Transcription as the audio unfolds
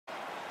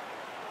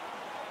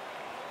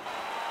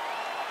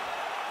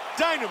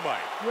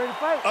Dynamite. You ready to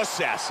fight?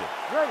 Assassin.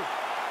 Ready.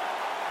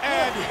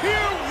 And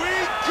here we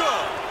go.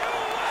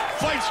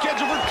 Fight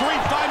scheduled for 3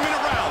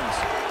 5-minute rounds.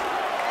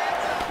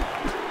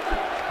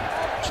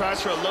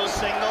 Tries for a low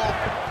single.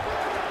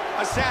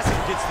 Assassin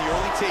gets the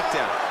early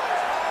takedown.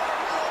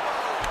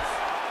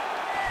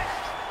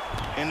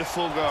 Into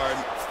full guard.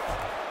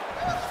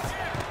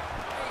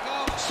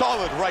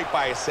 Solid right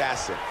by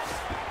Assassin.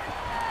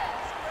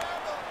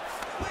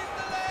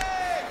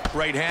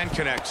 Right hand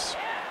connects.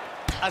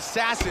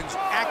 Assassin's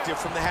active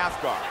from the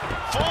half guard.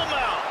 Full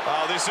mount.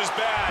 Oh, this is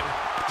bad.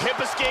 Hip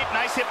escape,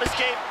 nice hip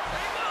escape.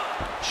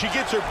 She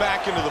gets her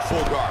back into the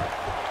full guard.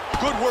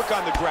 Good work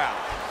on the ground.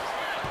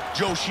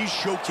 Joe, she's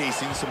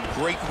showcasing some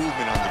great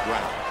movement on the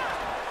ground.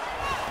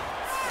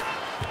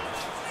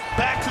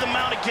 Back to the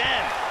mount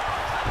again.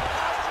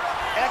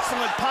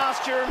 Excellent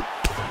posture.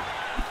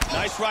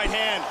 Nice right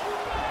hand.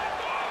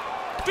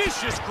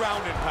 Vicious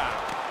ground and pound.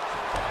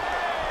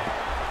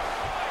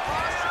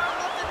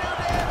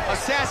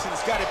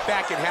 Assassin's got it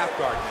back in half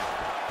guard now.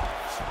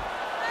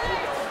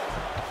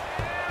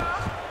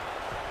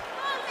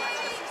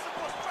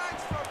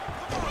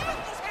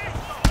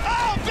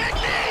 Oh, big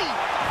knee!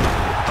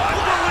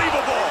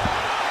 Unbelievable!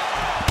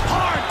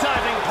 Hard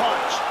diving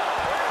punch.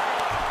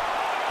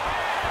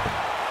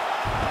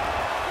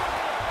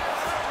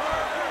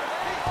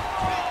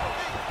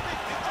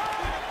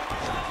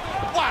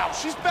 Wow,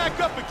 she's back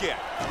up again.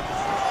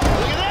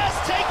 Look at this,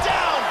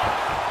 takedown.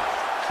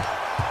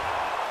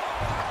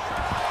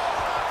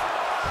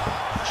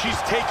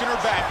 She's taking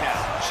her back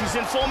now. She's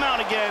in full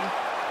mount again.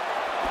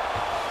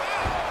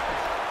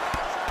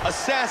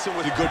 Assassin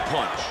with a good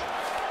punch.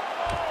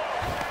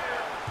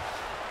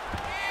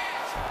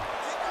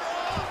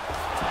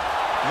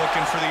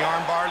 Looking for the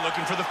armbar,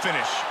 looking for the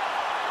finish.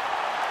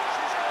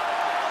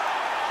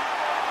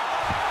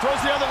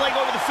 Throws the other leg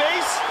over the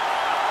face.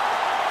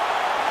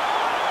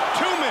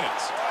 2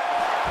 minutes.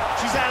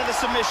 She's out of the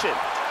submission.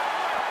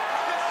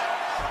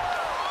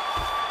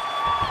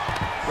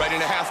 Right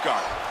into half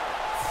guard.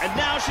 And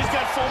now she's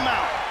got full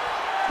mount.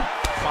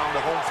 Found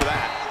a home for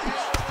that.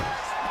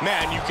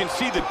 Man, you can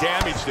see the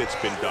damage that's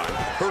been done.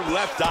 Her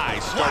left eye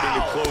starting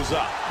to close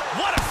up.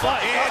 What a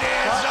fight. It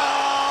is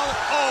all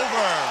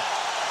over.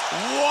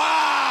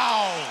 Wow.